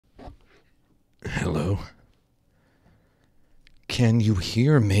Hello? Can you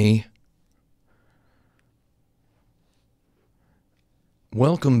hear me?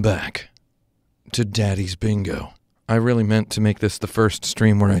 Welcome back to Daddy's Bingo. I really meant to make this the first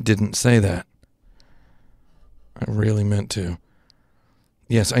stream where I didn't say that. I really meant to.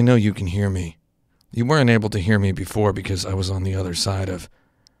 Yes, I know you can hear me. You weren't able to hear me before because I was on the other side of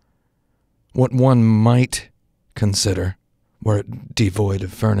what one might consider, were it devoid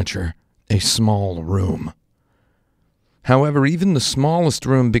of furniture, a small room. However, even the smallest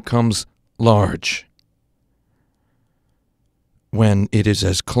room becomes large when it is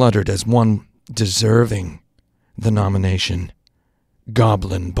as cluttered as one deserving the nomination,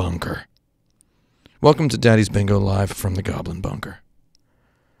 Goblin Bunker. Welcome to Daddy's Bingo live from the Goblin Bunker.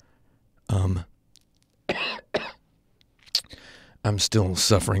 I'm still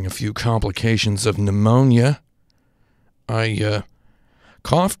suffering a few complications of pneumonia. I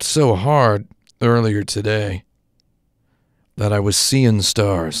coughed so hard earlier today that I was seeing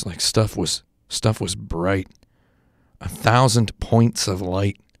stars. Like stuff was bright. 1,000 points of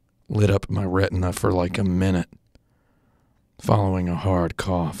light lit up my retina for like a minute following a hard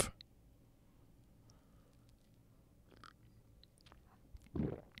cough.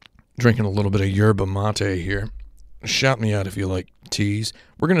 Drinking a little bit of yerba mate here. Shout me out if you like teas.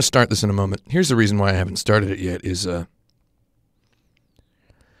 We're going to start this in a moment. Here's the reason why I haven't started it yet is I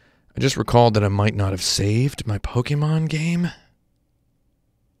just recalled that I might not have saved my Pokemon game.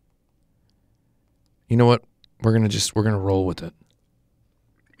 You know what? We're going to roll with it.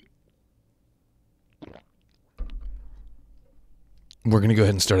 We're going to go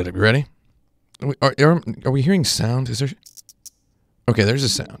ahead and start it up. You ready? Are we hearing sound? Is there... Okay, there's a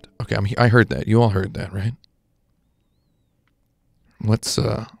sound. Okay, I heard that. You all heard that, right? Let's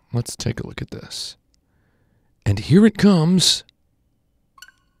take a look at this. And here it comes.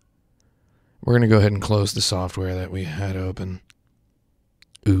 We're going to go ahead and close the software that we had open.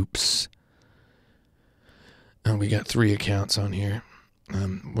 Oops. We got 3 accounts on here.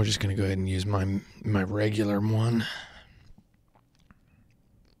 We're just going to go ahead and use my regular one.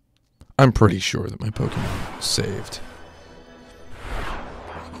 I'm pretty sure that my Pokemon is saved.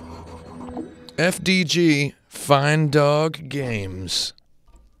 FDG, Fine Dog Games.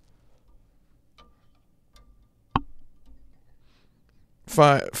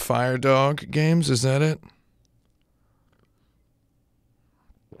 Fire Dog Games, is that it?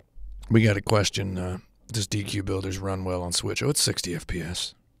 We got a question, does DQ Builders run well on Switch? Oh, it's 60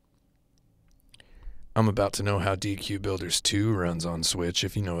 FPS. I'm about to know how DQ Builders 2 runs on Switch,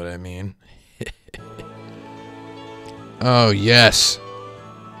 if you know what I mean. Oh, yes.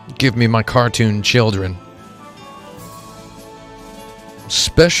 Give me my cartoon children.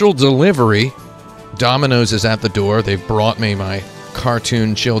 Special delivery. Domino's is at the door. They've brought me my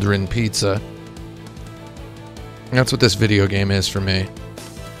cartoon children pizza. That's what this video game is for me.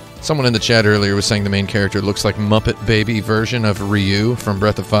 Someone in the chat earlier was saying the main character looks like Muppet Baby version of Ryu from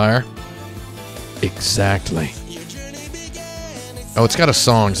Breath of Fire. Exactly. Oh, it's got a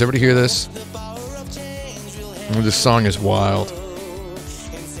song. Does everybody hear this? Oh, this song is wild.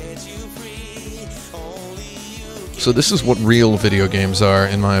 So this is what real video games are,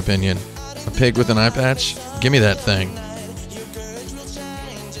 in my opinion. A pig with an eye patch? Give me that thing.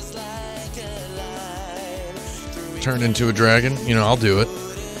 Turn into a dragon? You know, I'll do it.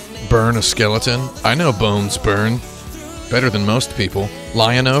 Burn a skeleton? I know bones burn. Better than most people.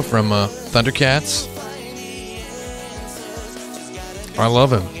 Lion-O from Thundercats? I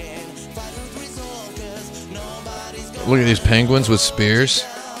love him. Look at these penguins with spears.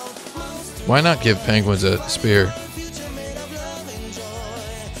 Why not give penguins a spear?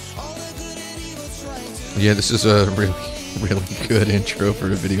 Yeah, this is a really, really good intro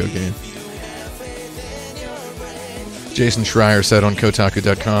for a video game. Jason Schreier said on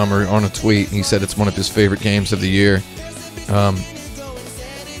Kotaku.com or on a tweet, he said it's one of his favorite games of the year.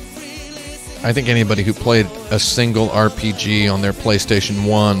 I think anybody who played a single RPG on their PlayStation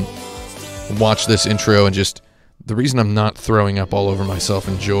 1 watch this intro and just... The reason I'm not throwing up all over myself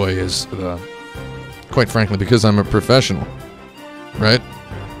in joy is, quite frankly, because I'm a professional, right?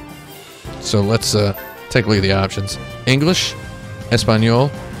 So let's take a look at the options. English, Espanol,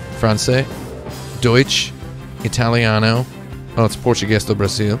 Francais, Deutsch, Italiano, oh, it's Portuguese do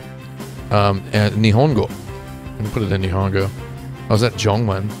Brasil, and Nihongo. I'm gonna put it in Nihongo. Oh, is that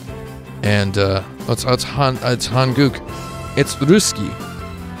Zhongwen? And it's Hanguk. It's Ruski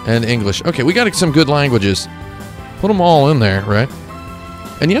and English. Okay, we got some good languages. Put them all in there, right?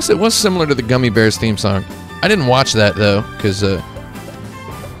 And yes, it was similar to the Gummy Bears theme song. I didn't watch that though, because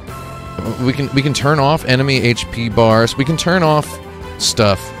we can turn off enemy HP bars. We can turn off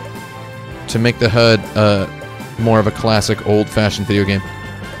stuff to make the HUD more of a classic, old-fashioned video game.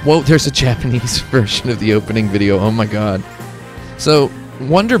 Whoa, there's a Japanese version of the opening video. Oh my god. So,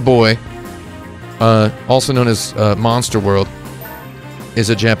 Wonder Boy, also known as Monster World, is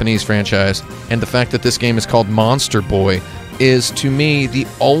a Japanese franchise, and the fact that this game is called Monster Boy is, to me, the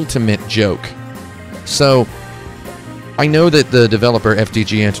ultimate joke. So, I know that the developer,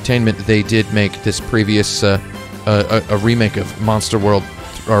 FDG Entertainment, they did make this previous, a remake of Monster World,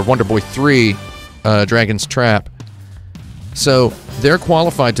 or Wonder Boy 3, Dragon's Trap. So, they're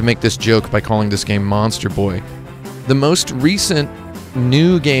qualified to make this joke by calling this game Monster Boy. The most recent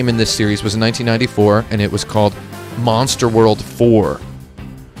new game in this series was in 1994, and it was called Monster World 4.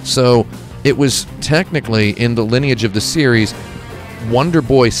 So, it was technically, in the lineage of the series, Wonder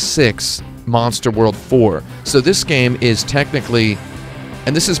Boy 6, Monster World 4. So this game is technically,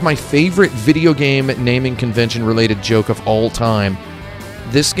 and this is my favorite video game naming convention related joke of all time,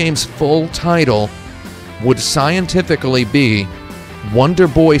 this game's full title would scientifically be Wonder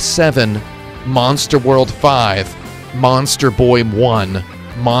Boy 7, Monster World 5, Monster Boy 1,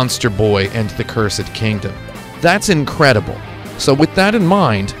 Monster Boy and the Cursed Kingdom. That's incredible. So with that in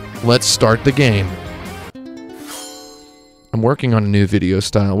mind, let's start the game. I'm working on a new video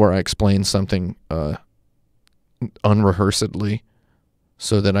style where I explain something unrehearsedly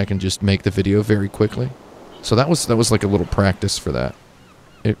so that I can just make the video very quickly. So that was like a little practice for that.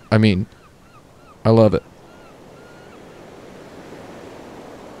 I mean, I love it.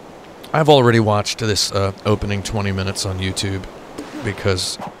 I've already watched this opening 20 minutes on YouTube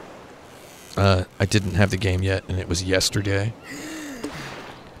because I didn't have the game yet and it was yesterday.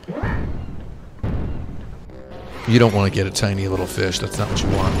 You don't want to get a tiny little fish. That's not what you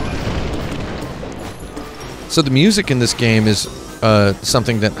want. So the music in this game is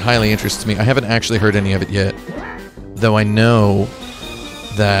something that highly interests me. I haven't actually heard any of it yet, though I know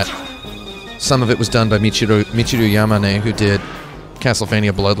that some of it was done by Michiru Yamane, who did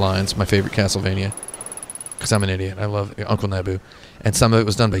Castlevania Bloodlines, my favorite Castlevania, because I'm an idiot. I love Uncle Nebu. And some of it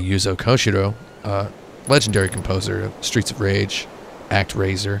was done by Yuzo Koshiro, legendary composer of Streets of Rage, Act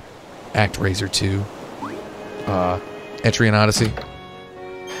Razor 2, Etrian Odyssey.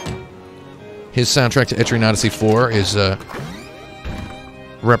 His soundtrack to Etrian Odyssey 4 is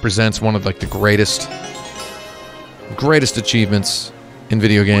represents one of like the greatest achievements in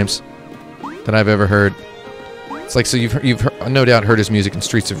video games that I've ever heard. It's like, so you've no doubt heard his music in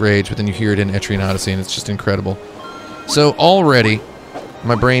Streets of Rage, but then you hear it in Etrian Odyssey, and it's just incredible. So already,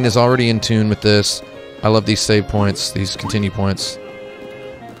 my brain is already in tune with this. I love these save points, these continue points.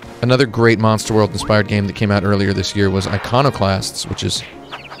 Another great Monster World-inspired game that came out earlier this year was Iconoclasts, which is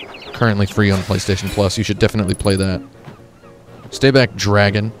currently free on PlayStation Plus. You should definitely play that. Stay back,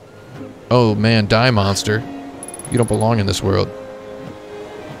 dragon. Oh man, die, monster. You don't belong in this world.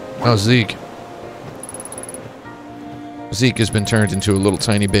 Oh, Zeke. Zeke has been turned into a little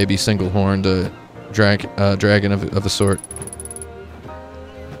tiny baby single-horned dragon of a sort.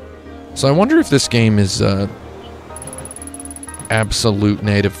 So I wonder if this game is absolute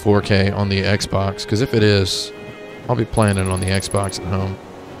native 4K on the Xbox, because if it is, I'll be playing it on the Xbox at home.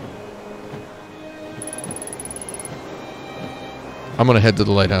 I'm gonna head to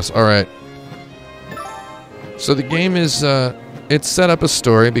the lighthouse. Alright. So the game is, it's set up a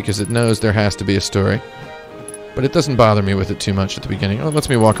story because it knows there has to be a story. But it doesn't bother me with it too much at the beginning. Oh, it lets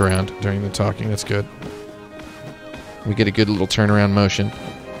me walk around during the talking. That's good. We get a good little turnaround motion.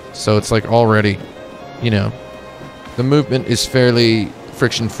 So it's like already, you know, the movement is fairly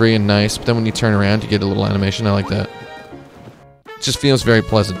friction-free and nice, but then when you turn around, you get a little animation. I like that. It just feels very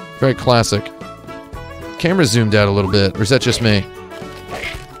pleasant. Very classic. Camera zoomed out a little bit, or is that just me?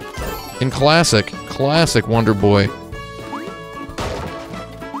 In classic Wonder Boy,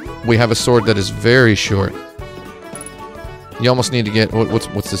 we have a sword that is very short. You almost need to get...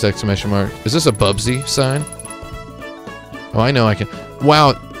 What's this exclamation mark? Is this a Bubsy sign? Oh, I know I can...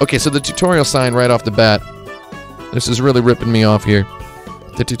 Wow. Okay, so the tutorial sign right off the bat... This is really ripping me off here.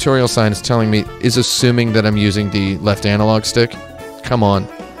 The tutorial sign is telling me... Is assuming that I'm using the left analog stick. Come on.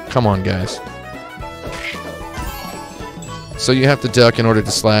 Come on, guys. So you have to duck in order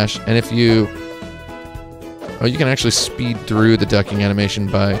to slash, and if you... Oh, you can actually speed through the ducking animation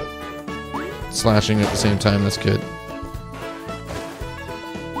by slashing at the same time. That's good.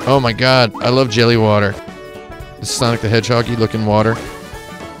 Oh my god, I love jelly water. This is Sonic the Hedgehog-y looking water.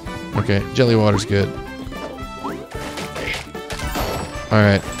 Okay, jelly water's good.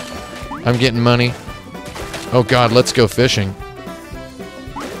 Alright. I'm getting money. Oh god, let's go fishing.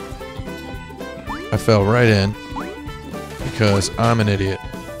 I fell right in. Because I'm an idiot.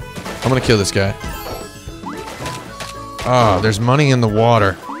 I'm gonna kill this guy. Ah, there's money in the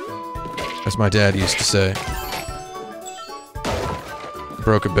water. as my dad used to say.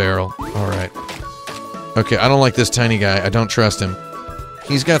 Broke a barrel. Alright. Okay, I don't like this tiny guy. I don't trust him.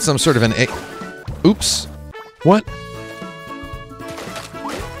 He's got some sort of an Oops. What?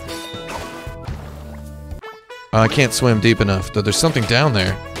 I can't swim deep enough, though there's something down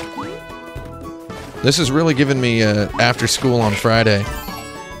there. This is really giving me, after school on Friday.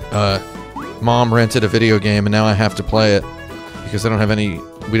 Mom rented a video game, and now I have to play it. Because I don't have any...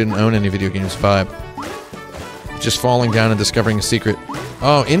 We didn't own any video games vibe. Just falling down and discovering a secret.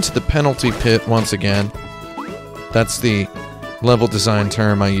 Oh, into the penalty pit once again. That's the level design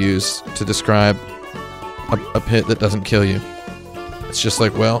term I use to describe a pit that doesn't kill you. It's just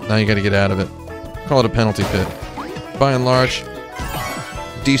like, well, now you gotta get out of it. Call it a penalty pit. By and large,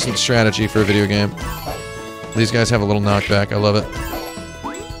 decent strategy for a video game. These guys have a little knockback. I love it.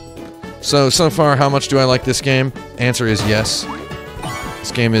 So far, how much do I like this game? Answer is yes.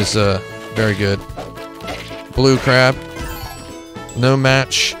 This game is very good. Blue crab. No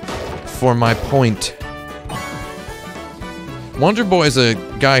match for my point. Wonder Boy is a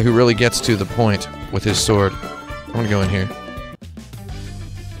guy who really gets to the point with his sword. I'm gonna go in here.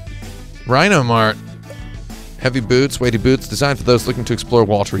 Rhino Mart. Heavy boots, weighty boots, designed for those looking to explore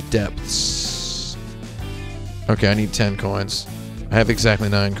watery depths. Okay, I need 10 coins. I have exactly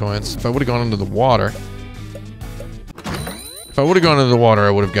 9 coins. If I would have gone into the water... If I would have gone into the water, I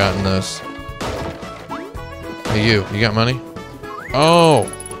would have gotten those. Hey, you got money? Oh!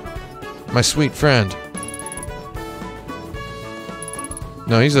 My sweet friend.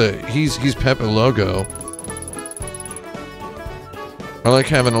 No, he's Pepe Logo. I like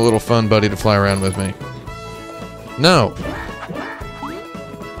having a little fun buddy to fly around with me. No.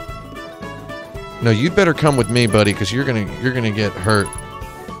 No, you'd better come with me, buddy, because you're gonna get hurt.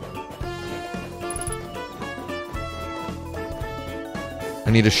 I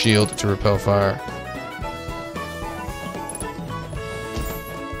need a shield to repel fire.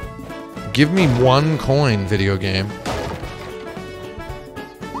 Give me 1 coin, video game.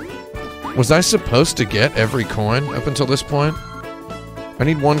 Was I supposed to get every coin up until this point? I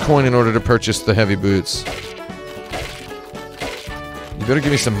need 1 coin in order to purchase the heavy boots. You better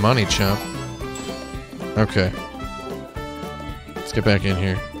give me some money, chump. Okay. Let's get back in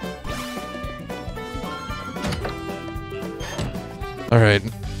here. Alright.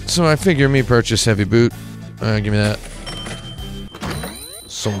 So I figure me purchase heavy boot. Give me that.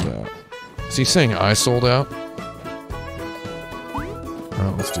 Sold out. Is he saying I sold out?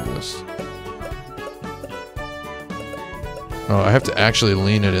 Oh, let's do this. Oh, I have to actually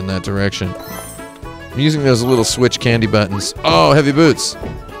lean it in that direction. I'm using those little switch candy buttons. Oh, heavy boots.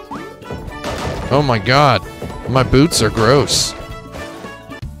 Oh my god. My boots are gross.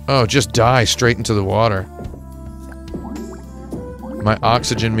 Oh, just die straight into the water. My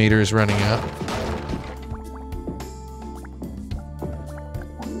oxygen meter is running out.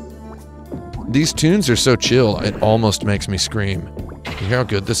 These tunes are so chill, it almost makes me scream. You hear how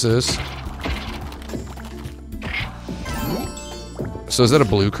good this is? So is that a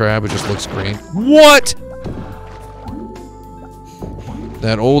blue crab? It just looks green. What?!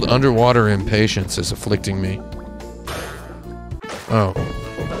 That old underwater impatience is afflicting me. Oh.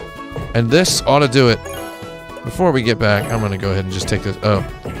 And this ought to do it. Before we get back, I'm gonna go ahead and just take this. Oh.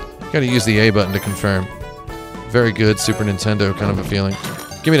 Gotta use the A button to confirm. Very good Super Nintendo kind of a feeling.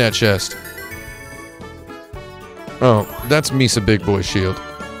 Give me that chest. Oh, that's Misa Big Boy Shield.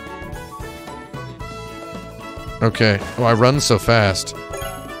 Okay. Oh, I run so fast.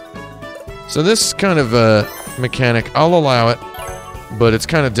 So this kind of mechanic, I'll allow it. But it's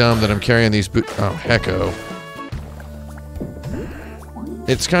kind of dumb that I'm carrying these boots. Oh, hecko.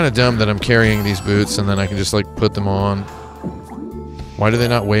 It's kind of dumb that I'm carrying these boots and then I can just, like, put them on. Why do they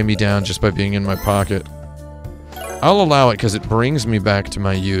not weigh me down just by being in my pocket? I'll allow it because it brings me back to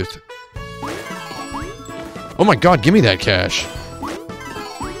my youth. Oh my god, give me that cash.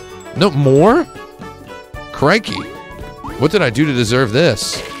 No, more? Crikey. What did I do to deserve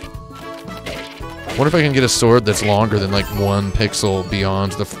this? What if I can get a sword that's longer than like 1 pixel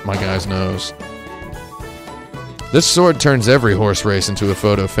beyond my guy's nose? This sword turns every horse race into a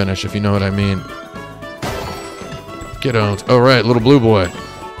photo finish, if you know what I mean. Get owned. Oh, right, little blue boy.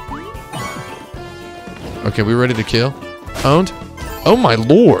 Okay, we ready to kill? Owned? Oh my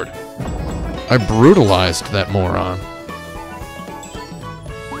lord! I brutalized that moron.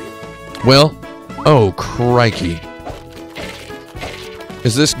 Well, oh crikey.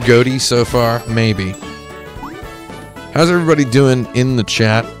 Is this goaty so far? Maybe. How's everybody doing in the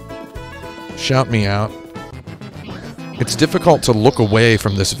chat? Shout me out. It's difficult to look away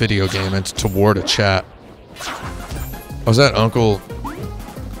from this video game and toward a chat. Oh, is that Uncle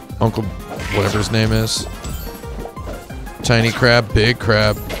whatever his name is. Tiny crab, big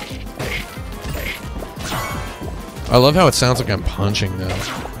crab. I love how it sounds like I'm punching them.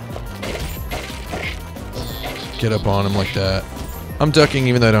 Get up on him like that. I'm ducking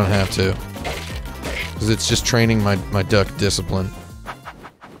even though I don't have to. Because it's just training my duck discipline.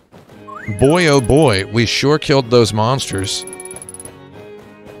 Boy, oh boy, we sure killed those monsters.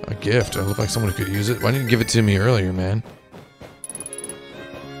 A gift. I look like someone who could use it. Why didn't you give it to me earlier, man?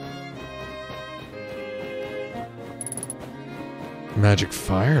 Magic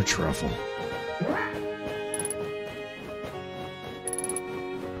fire truffle.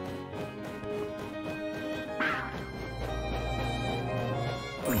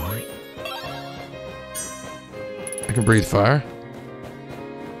 I can breathe fire.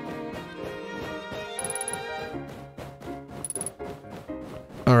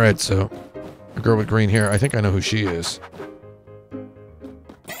 Alright, so a girl with green hair. I think I know who she is.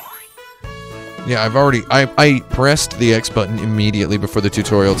 Yeah, I've already... I pressed the X button immediately before the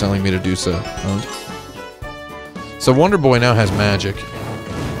tutorial telling me to do so. So Wonder Boy now has magic.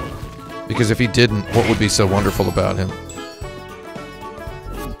 Because if he didn't, what would be so wonderful about him?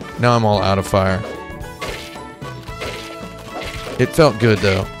 Now I'm all out of fire. It felt good,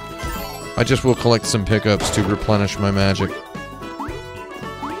 though. I just will collect some pickups to replenish my magic.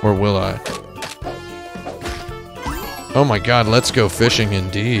 Or will I? Oh my god, let's go fishing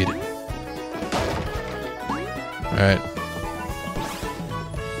indeed. Alright.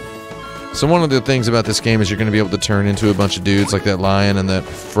 So one of the things about this game is you're going to be able to turn into a bunch of dudes like that lion and that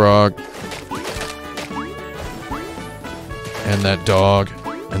frog. And that dog.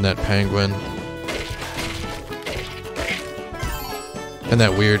 And that penguin. And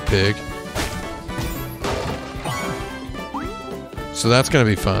that weird pig. So that's going to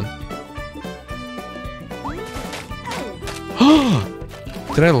be fun.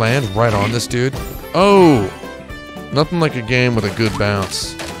 Did I land right on this dude? Oh! Nothing like a game with a good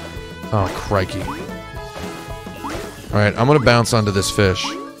bounce. Oh, crikey. Alright, I'm gonna bounce onto this fish.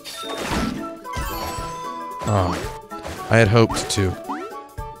 Oh. I had hoped to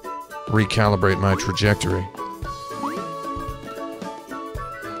recalibrate my trajectory.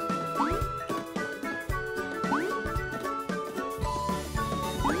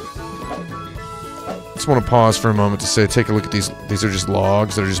 Just want to pause for a moment to say, take a look at these. These are just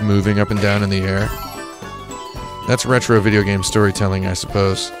logs that are just moving up and down in the air. That's retro video game storytelling, I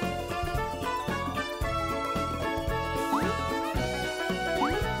suppose.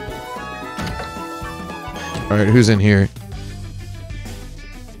 Alright, who's in here?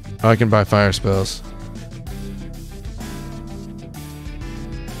 Oh, I can buy fire spells.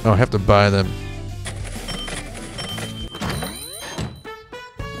 Oh, I have to buy them.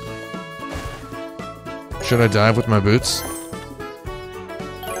 Should I dive with my boots?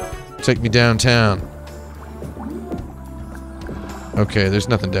 Take me downtown. Okay, there's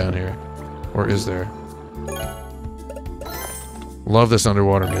nothing down here. Or is there? Love this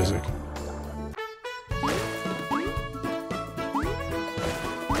underwater music.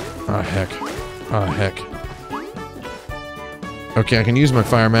 Ah, heck. Ah, heck. Okay, I can use my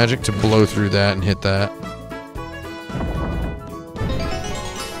fire magic to blow through that and hit that.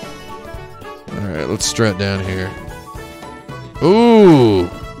 Alright, let's strut down here. Ooh!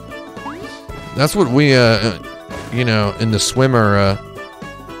 That's what we, you know, in the swimmer,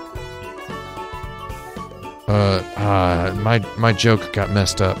 my joke got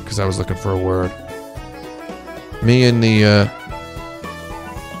messed up because I was looking for a word. Me and the,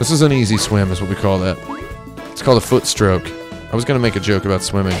 this is an easy swim is what we call that. It's called a foot stroke. I was gonna make a joke about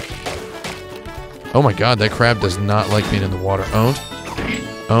swimming. Oh my god, that crab does not like being in the water. Owned?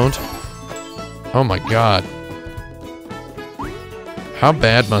 Owned? Oh my god. How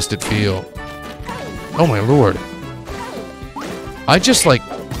bad must it feel? Oh my lord. I just like...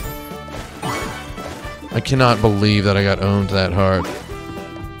 I cannot believe that I got owned that hard.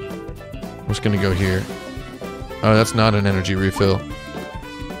 I'm just gonna go here. Oh, that's not an energy refill.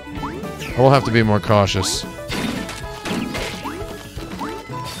 I will have to be more cautious.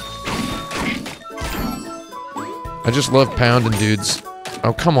 I just love pounding dudes.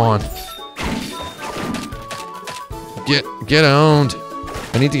 Oh, come on. Get owned.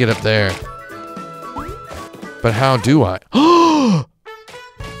 I need to get up there. But how do I?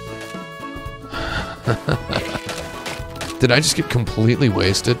 Did I just get completely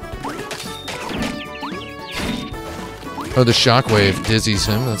wasted? Oh, the shockwave dizzies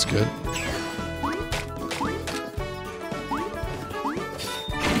him. That's good.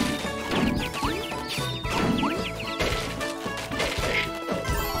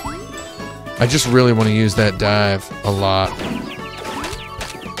 I just really want to use that dive a lot.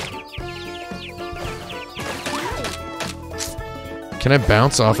 Can I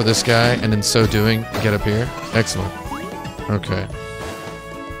bounce off of this guy and in so doing get up here? Excellent. Okay.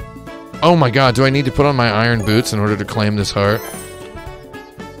 Oh my god, do I need to put on my iron boots in order to claim this heart?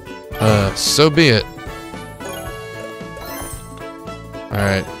 So be it.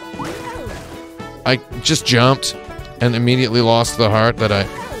 Alright. I just jumped and immediately lost the heart that I...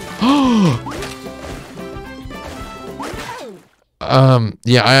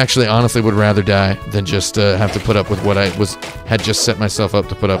 yeah, I actually honestly would rather die than just have to put up with what I had just set myself up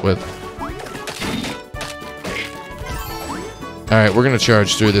to put up with. Alright, we're gonna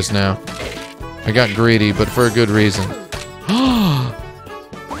charge through this now. I got greedy, but for a good reason.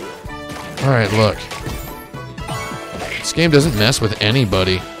 Alright, look. This game doesn't mess with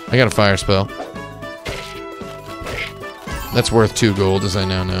anybody. I got a fire spell. That's worth 2 gold, as I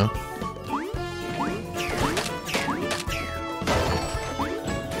now know.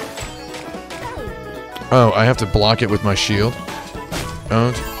 Oh, I have to block it with my shield.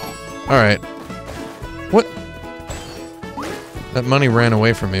 Don't. Alright. What? That money ran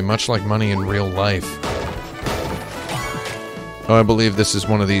away from me, much like money in real life. Oh, I believe this is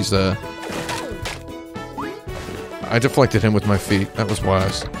one of these, I deflected him with my feet. That was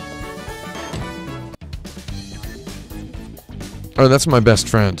wise. Oh, that's my best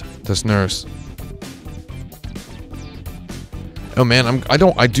friend, this nurse. Oh man,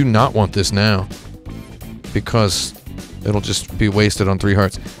 I do not want this now. Because it'll just be wasted on 3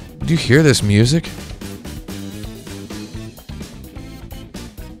 hearts. Do you hear this music?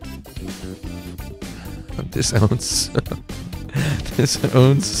 This owns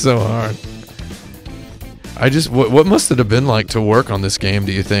so hard. What must it have been like to work on this game,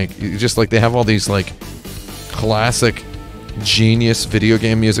 do you think? Just like they have all these like classic genius video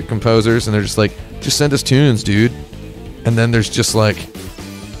game music composers and they're just like, just send us tunes, dude. And then there's just like,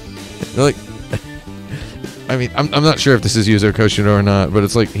 they're like, I mean, I'm not sure if this is Yuzo Koshiro or not, but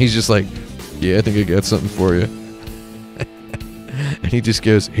it's like, he's just like, yeah, I think I got something for you. And he just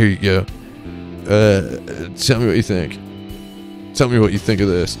goes, here you go. Tell me what you think. Tell me what you think of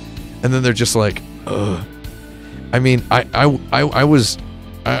this. And then they're just like, ugh. I mean, I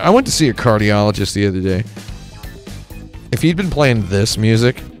went to see a cardiologist the other day. If he'd been playing this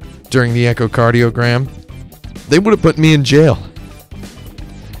music during the echocardiogram, they would have put me in jail.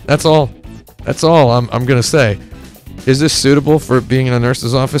 That's all. That's all I'm gonna say. Is this suitable for being in a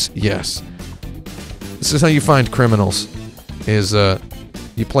nurse's office? Yes. This is how you find criminals. Is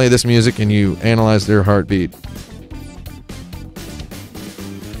you play this music and you analyze their heartbeat.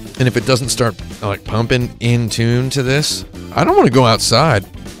 And if it doesn't start like pumping in tune to this, I don't want to go outside.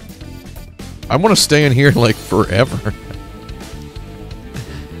 I want to stay in here like forever.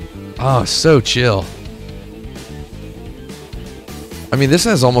 Oh, so chill. I mean, this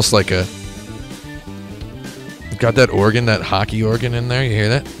has almost like a... Got that organ, that hockey organ in there, you hear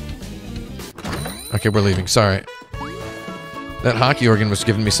that? Okay, we're leaving, sorry. That hockey organ was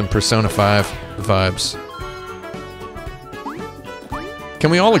giving me some Persona 5 vibes. Can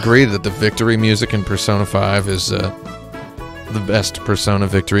we all agree that the victory music in Persona 5 is the best Persona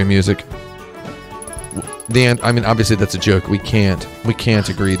victory music? I mean, obviously that's a joke. We can't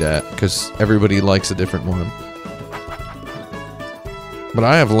agree that because everybody likes a different one. But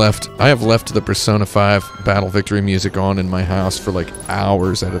I have left the Persona 5 battle victory music on in my house for like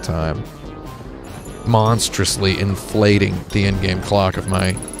hours at a time, monstrously inflating the in-game clock of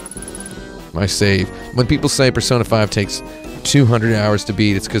my save. When people say Persona 5 takes 200 hours to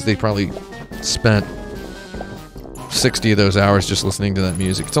beat, it's because they probably spent 60 of those hours just listening to that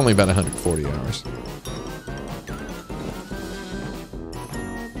music. It's only about 140 hours.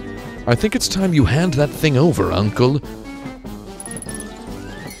 I think it's time you hand that thing over, Uncle.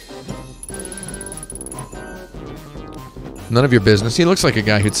 None of your business. He looks like a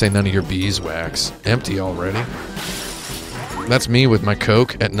guy who'd say none of your beeswax. Empty already. That's me with my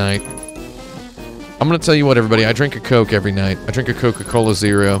Coke at night. I'm gonna tell you what, everybody. I drink a Coke every night. I drink a Coca-Cola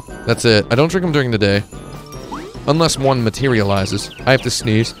Zero. That's it. I don't drink them during the day. Unless one materializes. I have to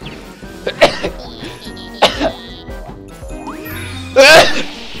sneeze.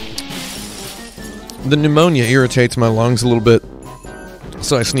 The pneumonia irritates my lungs a little bit.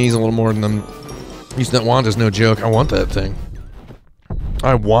 So I sneeze a little more than them. Using that wand is no joke. I want that thing.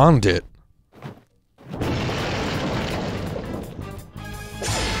 I want it.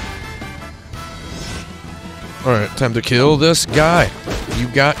 Alright, time to kill this guy. You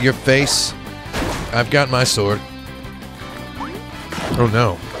got your face. I've got my sword. Oh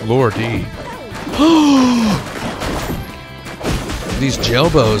no. Lordy. These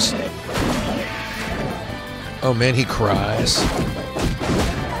jelbos. Oh man, he cries.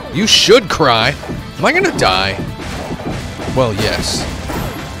 You should cry. Am I gonna die? Well, yes.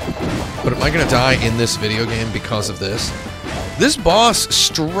 But am I going to die in this video game because of this? This boss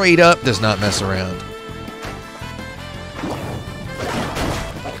straight up does not mess around.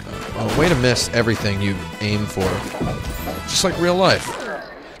 Oh, way to miss everything you aim for. Just like real life.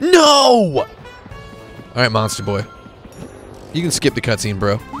 No! Alright, Monster Boy. You can skip the cutscene,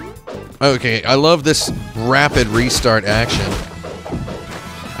 bro. Okay, I love this rapid restart action.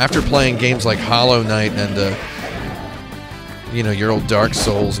 After playing games like Hollow Knight and, you know, your old Dark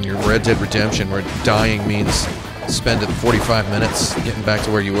Souls and your Red Dead Redemption, where dying means spending 45 minutes getting back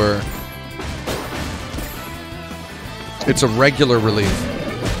to where you were. It's a regular relief.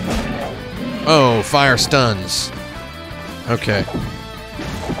 Oh, fire stuns. Okay.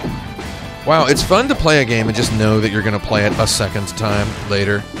 Wow, it's fun to play a game and just know that you're going to play it a second time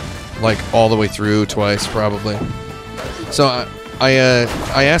later. Like, all the way through twice, probably. So, I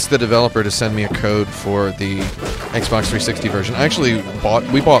asked the developer to send me a code for the Xbox 360 version. I actually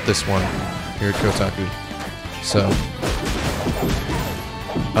we bought this one here at Kotaku. So,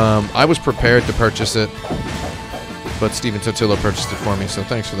 I was prepared to purchase it, but Steven Totillo purchased it for me, so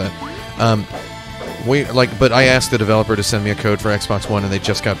thanks for that. But I asked the developer to send me a code for Xbox One, and they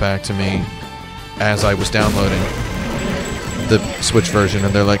just got back to me as I was downloading the Switch version,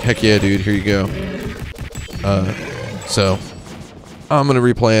 and they're like, heck yeah, dude, here you go. So, I'm gonna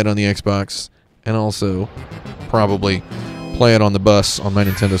replay it on the Xbox, and also probably play it on the bus on my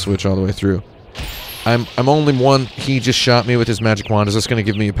Nintendo Switch all the way through. I'm only one. He just shot me with his magic wand. Is this gonna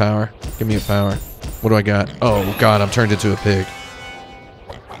give me a power? Give me a power. What do I got? Oh god, I'm turned into a pig.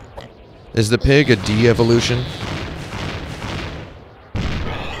 Is the pig a de-evolution?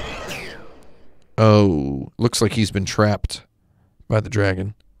 Oh, looks like he's been trapped by the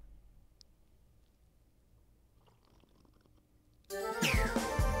dragon.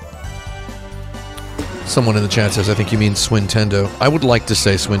 Someone in the chat says, I think you mean Swintendo. I would like to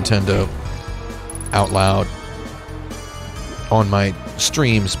say Swintendo out loud on my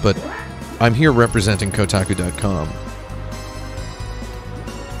streams, but I'm here representing Kotaku.com.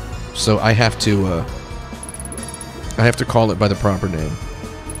 So I have to call it by the proper name.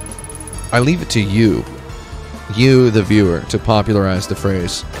 I leave it to you, the viewer, to popularize the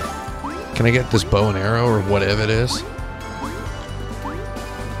phrase. Can I get this bow and arrow or whatever it is?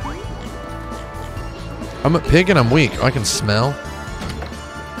 I'm a pig and I'm weak. Oh, I can smell.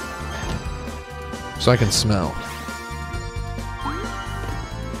 So I can smell.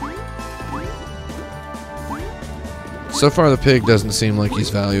 So far the pig doesn't seem like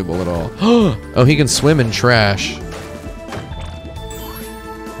he's valuable at all. Oh, he can swim in trash.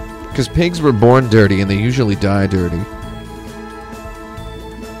 Because pigs were born dirty and they usually die dirty.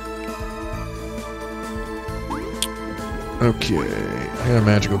 Okay, I got a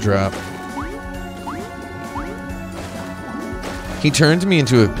magical drop. He turned me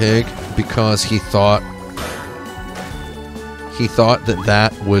into a pig because he thought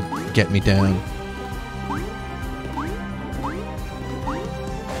that would get me down.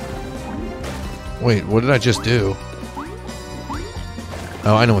 Wait, what did I just do?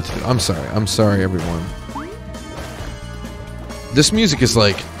 Oh, I know what to do. I'm sorry. I'm sorry, everyone. This music is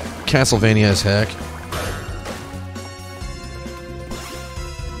like Castlevania as heck.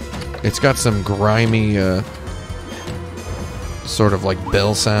 It's got some grimy, sort of like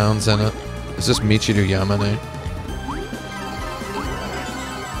bell sounds in it. Is this Michiru Yamane?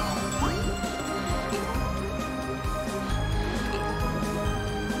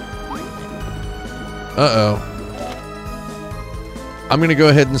 Uh-oh. I'm gonna go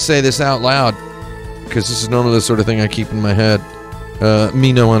ahead and say this out loud, because this is normally the sort of thing I keep in my head.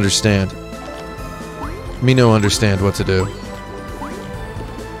 Me no understand. Me no understand what to do.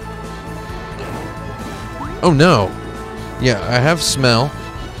 Oh no! Yeah, I have smell.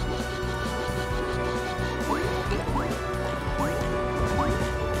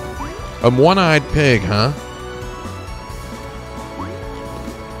 A one-eyed pig, huh?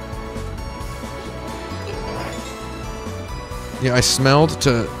 Yeah, I smelled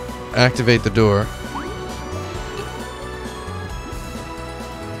to activate the door.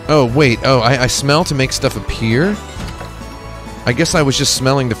 Oh, wait. Oh, I smell to make stuff appear? I guess I was just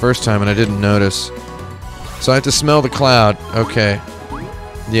smelling the first time and I didn't notice. So I have to smell the cloud. Okay.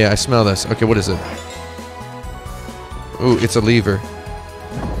 Yeah, I smell this. Okay, what is it? Ooh, it's a lever.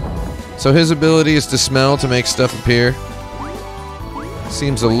 So his ability is to smell to make stuff appear.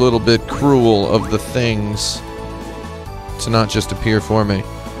 Seems a little bit cruel of the things to not just appear for me.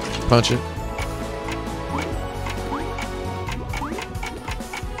 Punch it.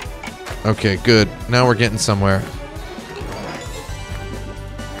 Okay, good. Now we're getting somewhere.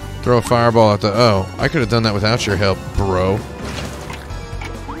 Throw a fireball at the... Oh, I could have done that without your help, bro.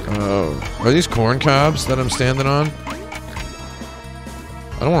 Are these corn cobs that I'm standing on?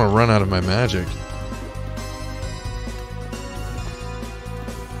 I don't want to run out of my magic.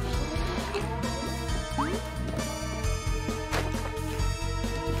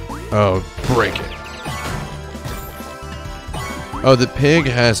 Oh, break it. Oh, the pig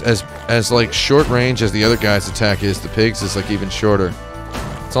has as like short range as the other guy's attack is. The pig's is like even shorter.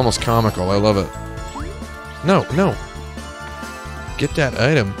 It's almost comical. I love it. No, no. Get that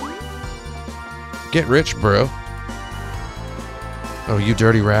item. Get rich, bro. Oh, you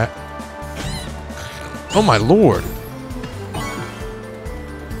dirty rat. Oh my lord.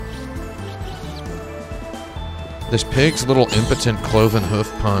 This pig's little impotent cloven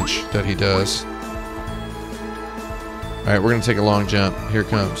hoof punch that he does. Alright, we're gonna take a long jump. Here it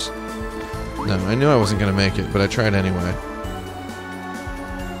comes. No, I knew I wasn't gonna make it, but I tried anyway.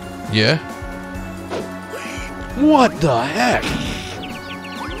 Yeah? What the heck?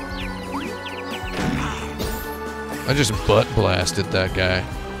 I just butt blasted that guy.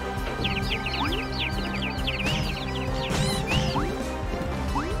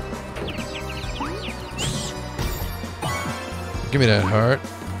 Give me that heart.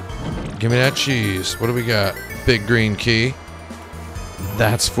 Give me that cheese. What do we got? Big green key.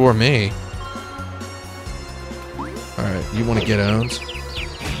 That's for me. Alright, you want to get owned?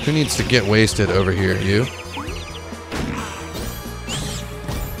 Who needs to get wasted over here? You?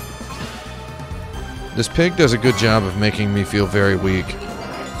 This pig does a good job of making me feel very weak.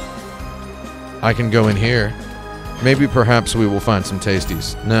 I can go in here. Maybe perhaps we will find some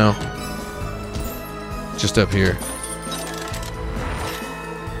tasties. No. Just up here.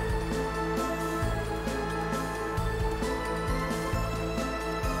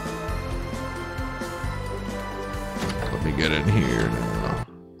 Let me get in here now.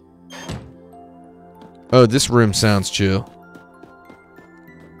 Oh, this room sounds chill.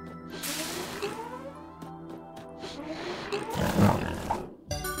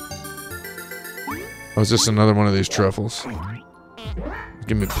 Oh, is this another one of these truffles?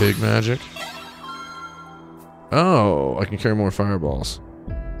 Give me pig magic. Oh, I can carry more fireballs.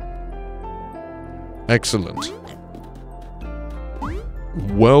 Excellent.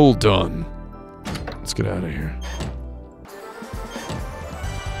 Well done. Let's get out of here.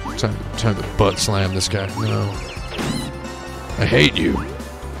 Time to butt slam this guy. No. I hate you.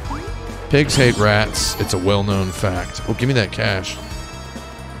 Pigs hate rats. It's a well-known fact. Oh, give me that cash.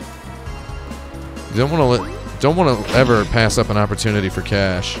 You don't want to ever pass up an opportunity for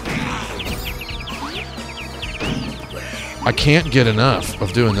cash. I can't get enough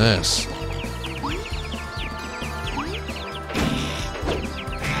of doing this.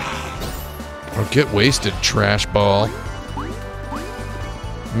 Or get wasted, trash ball.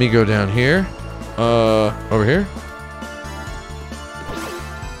 Me go down here. Over here?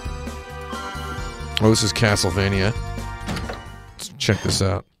 Oh, this is Castlevania. Let's check this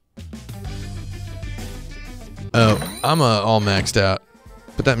out. Oh, I'm all maxed out.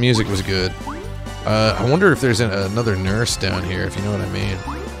 But that music was good. I wonder if there's another nurse down here, if you know what I mean.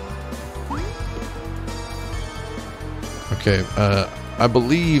 Okay, I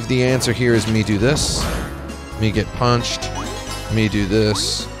believe the answer here is me do this. Me get punched. Me do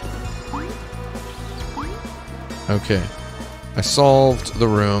this. Okay. I solved the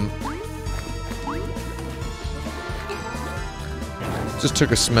room. Just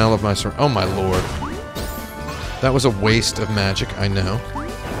took a smell of my... Oh my lord. That was a waste of magic, I know.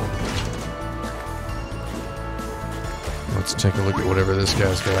 Let's take a look at whatever this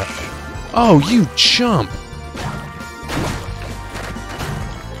guy's got. Oh, you chump!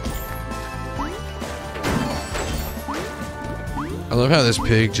 I love how this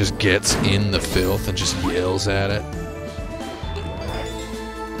pig just gets in the filth and just yells at it.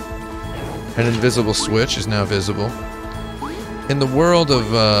 An invisible switch is now visible. In the world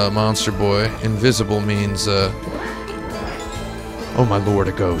of Monster Boy, invisible means, oh my lord,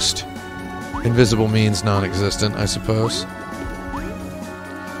 a ghost. Invisible means non-existent, I suppose.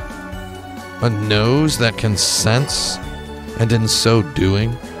 A nose that can sense, and in so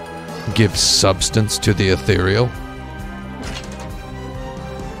doing, give substance to the ethereal.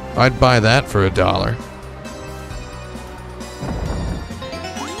 I'd buy that for $1.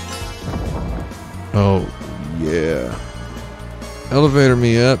 Oh, yeah. Elevator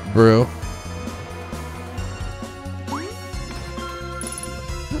me up, bro.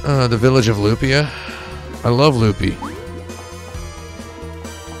 The village of Lupia. I love Loopy.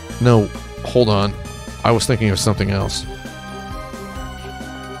 No, hold on. I was thinking of something else.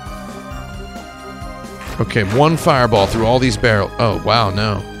 Okay, one fireball through all these barrels. Oh, wow,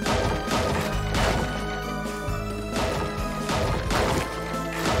 no.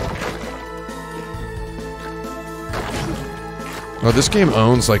 Oh, this game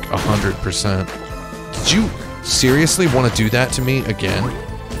owns like 100%. Did you seriously want to do that to me again?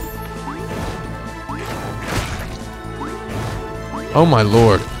 Oh my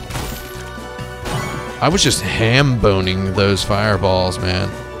lord. I was just ham-boning those fireballs, man.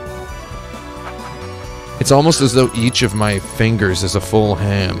 It's almost as though each of my fingers is a full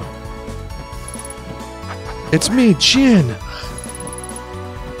ham. It's me, Jin!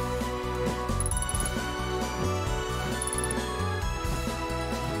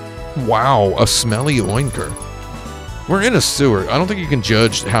 Wow, a smelly oinker. We're in a sewer. I don't think you can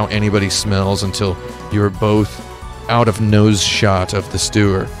judge how anybody smells until you're both out of nose shot of the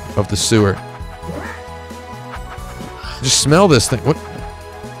sewer. Just smell this thing. What?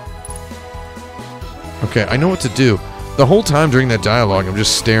 Okay, I know what to do. The whole time during that dialogue, I'm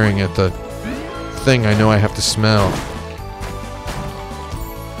just staring at the thing I know I have to smell.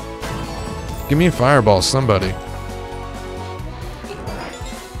 Give me a fireball, somebody.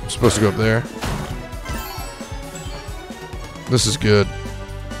 I'm supposed to go up there. This is good.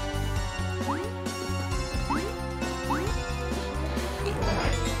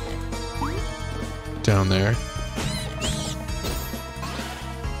 Down there.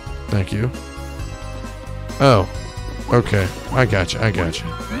 Thank you. Oh. Okay. I gotcha.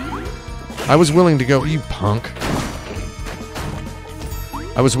 I was willing to go... You punk.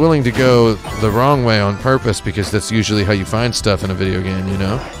 I was willing to go the wrong way on purpose because that's usually how you find stuff in a video game, you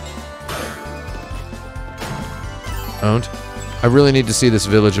know? Owned. I really need to see this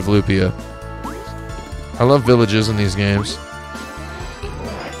village of Lupia. I love villages in these games.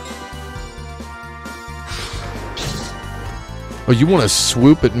 Oh, you want to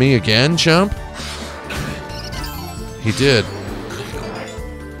swoop at me again, chump? He did.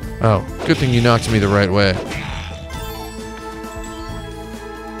 Oh, good thing you knocked me the right way.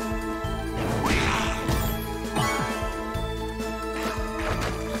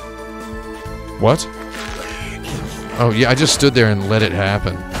 What? Oh, yeah, I just stood there and let it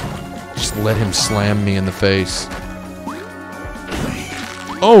happen. Just let him slam me in the face.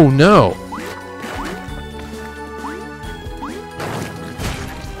 Oh, no!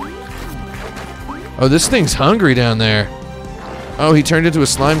 Oh, this thing's hungry down there. Oh, he turned into a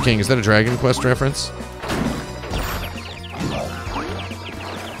Slime King. Is that a Dragon Quest reference?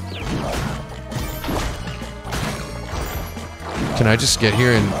 Can I just get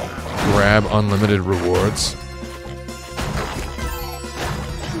here and grab unlimited rewards?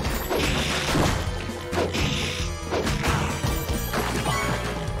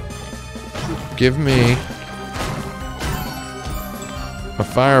 Give me a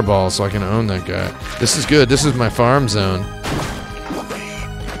fireball so I can own that guy. This is good. This is my farm zone.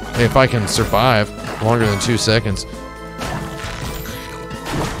 Hey, if I can survive longer than 2 seconds.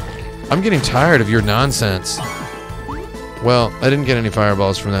 I'm getting tired of your nonsense. Well, I didn't get any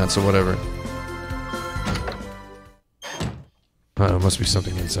fireballs from that, so whatever. Oh, must be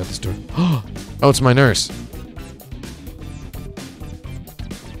something inside this door. Oh, it's my nurse.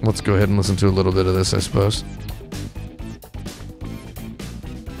 Let's go ahead and listen to a little bit of this, I suppose.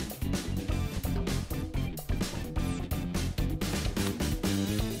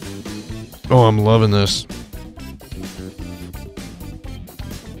 Oh, I'm loving this.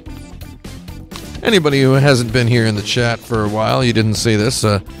 Anybody who hasn't been here in the chat for a while, you didn't see this.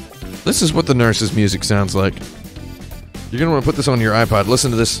 This is what the nurse's music sounds like. You're gonna want to put this on your iPod.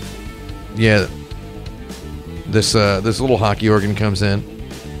 Listen to this. Yeah. This little hockey organ comes in.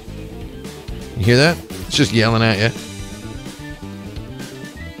 You hear that? It's just yelling at you.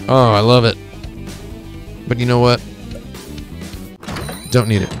 Oh, I love it. But you know what? Don't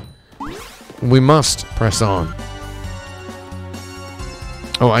need it. We must press on.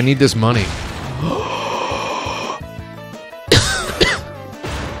 Oh, I need this money.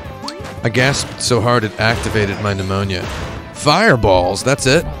 I gasped so hard it activated my pneumonia. Fireballs, that's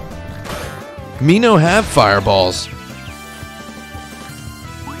it. Me no have fireballs.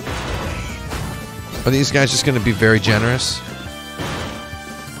 Are these guys just going to be very generous?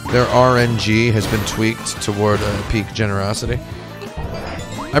 Their RNG has been tweaked toward peak generosity.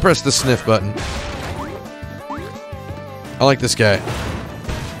 I pressed the sniff button. I like this guy.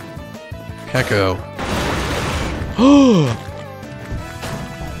 Hecko.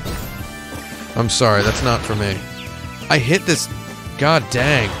 I'm sorry, that's not for me. I hit this... God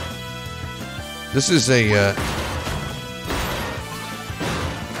dang. This is a...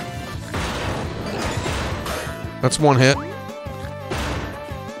 That's one hit.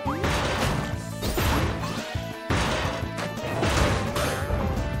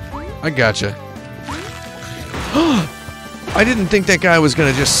 I gotcha. I didn't think that guy was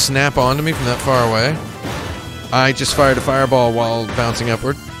gonna just snap onto me from that far away. I just fired a fireball while bouncing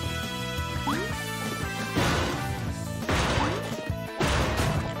upward.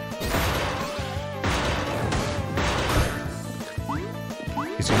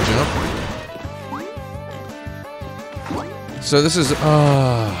 He's gonna jump. So this is,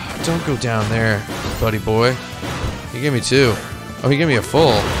 don't go down there, buddy boy. He gave me 2. Oh, he gave me a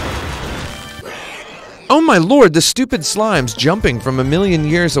full. Oh my lord, the stupid slime's jumping from a million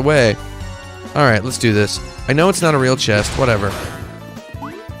years away. Alright, let's do this. I know it's not a real chest, whatever.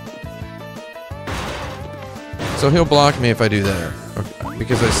 So he'll block me if I do that. Okay,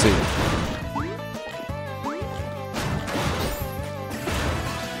 because I see it.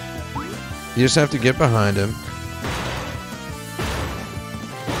 You just have to get behind him.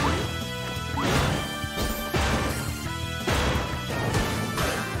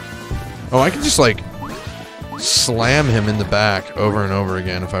 Oh, I can just, like, slam him in the back over and over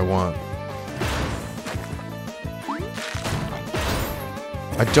again if I want.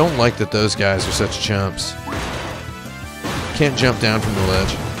 I don't like that those guys are such chumps. Can't jump down from the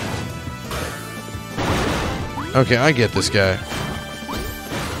ledge. Okay, I get this guy.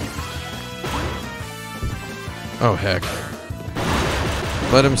 Oh, heck.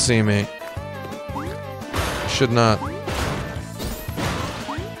 Let him see me. Should not.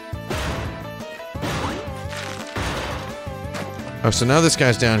 Oh, so now this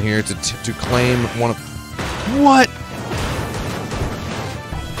guy's down here to claim one of... What?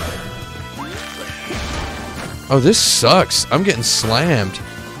 Oh, this sucks. I'm getting slammed.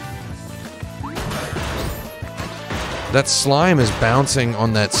 That slime is bouncing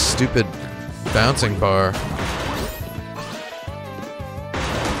on that stupid bouncing bar.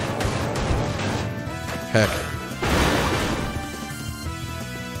 Heck.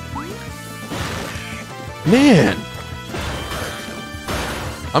 Man!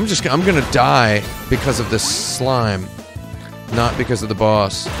 I'm gonna die because of this slime, not because of the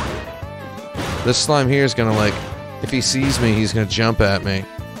boss. This slime here is gonna, like, if he sees me, he's gonna jump at me.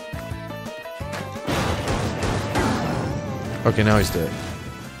 Okay, now he's dead.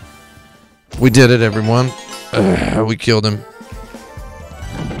 We did it, everyone. We killed him.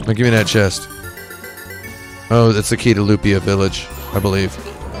 Now give me that chest. Oh, that's the key to Lupia Village, I believe.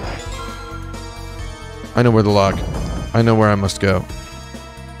 I know where the lock. I know where I must go.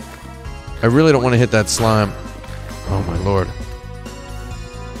 I really don't want to hit that slime. Oh my lord.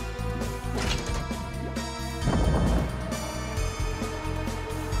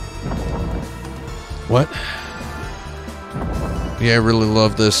 What? Yeah, I really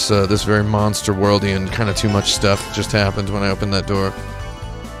love this this very monster worldy, and kind of too much stuff just happened when I opened that door.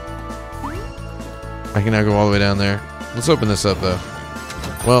 I can now go all the way down there. Let's open this up though.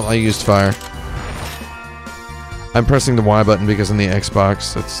 Well, I used fire. I'm pressing the Y button because on the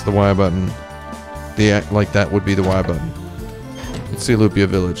Xbox, it's the Y button. Like that would be the Y button. Let's see Lupia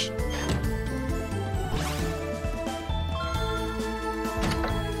Village.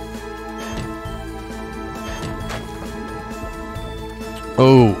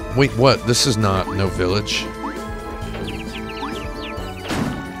 Oh, wait, what? This is not no village.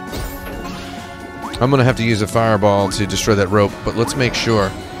 I'm gonna have to use a fireball to destroy that rope, but let's make sure.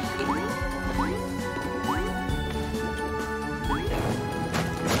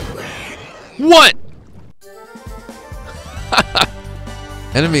 What?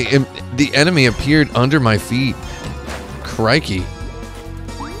 The enemy appeared under my feet. Crikey.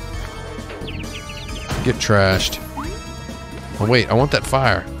 Get trashed. Oh wait, I want that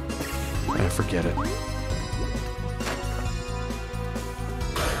fire. I forget it.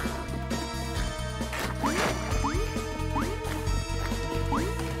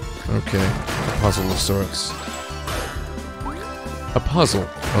 Okay, a puzzle of sorts. A puzzle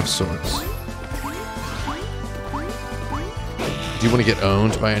of sorts. Do you want to get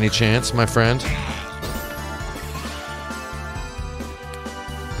owned by any chance, my friend?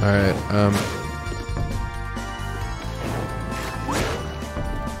 Alright,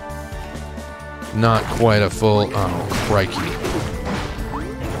 not quite a full... Oh, crikey.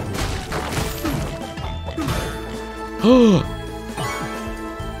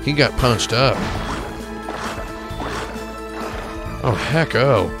 He got punched up. Oh, heck,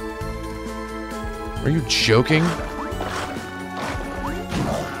 oh. Are you joking?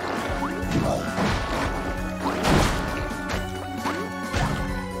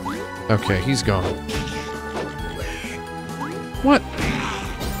 Okay, he's gone. What?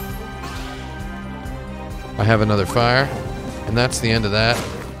 I have another fire, and that's the end of that.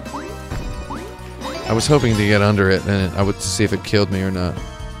 I was hoping to get under it, and I would see if it killed me or not.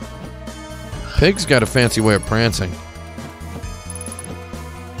 Pig's got a fancy way of prancing.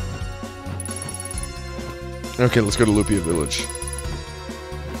 Okay, let's go to Lupia Village.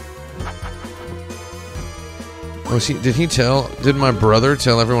 Oh, did my brother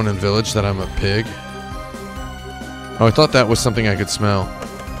tell everyone in Village that I'm a pig? Oh, I thought that was something I could smell.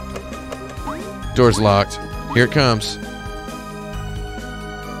 Door's locked. Here it comes.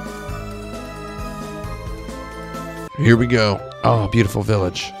 Here we go. Oh, beautiful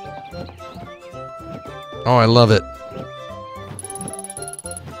village. Oh, I love it.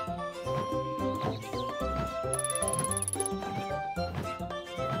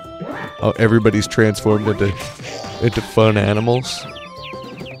 Oh, everybody's transformed into fun animals.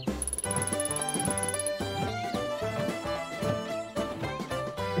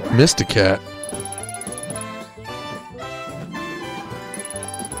 Missed a cat.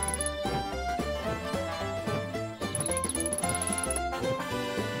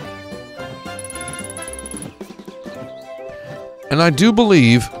 And I do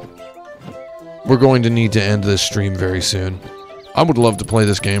believe we're going to need to end this stream very soon. I would love to play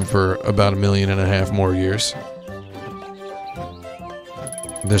this game for about 1.5 million more years.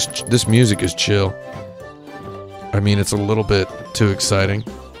 This music is chill. I mean, it's a little bit too exciting.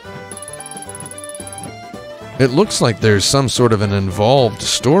 It looks like there's some sort of an involved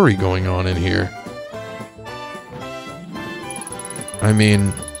story going on in here. I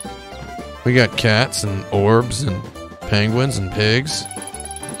mean, we got cats and orbs and penguins and pigs.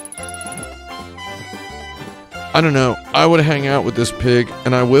 I don't know. I would hang out with this pig,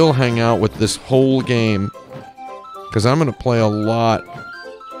 and I will hang out with this whole game, because I'm going to play a lot.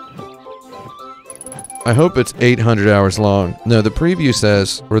 I hope it's 800 hours long. No, the preview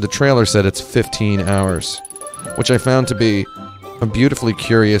says, or the trailer said it's 15 hours, which I found to be a beautifully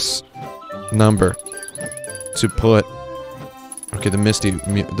curious number to put. Okay, the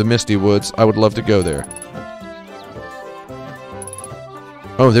Misty Woods. I would love to go there.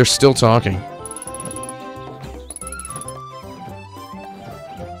 Oh, they're still talking.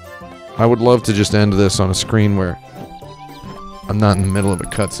 I would love to just end this on a screen where I'm not in the middle of a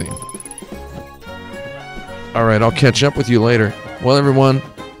cutscene. Alright, I'll catch up with you later. Well, everyone,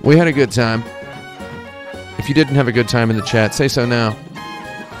 we had a good time. If you didn't have a good time in the chat, say so now.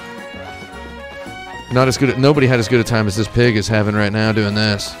 Nobody had as good a time as this pig is having right now doing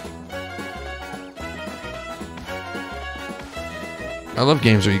this. I love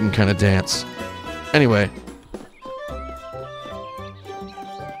games where you can kind of dance. Anyway.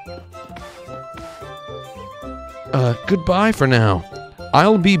 Goodbye for now.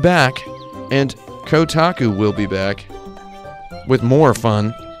 I'll be back, and Kotaku will be back with more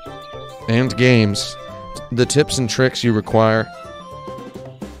fun and games. The tips and tricks you require.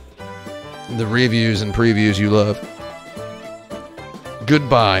 The reviews and previews you love.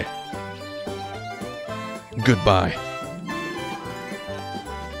 Goodbye. Goodbye.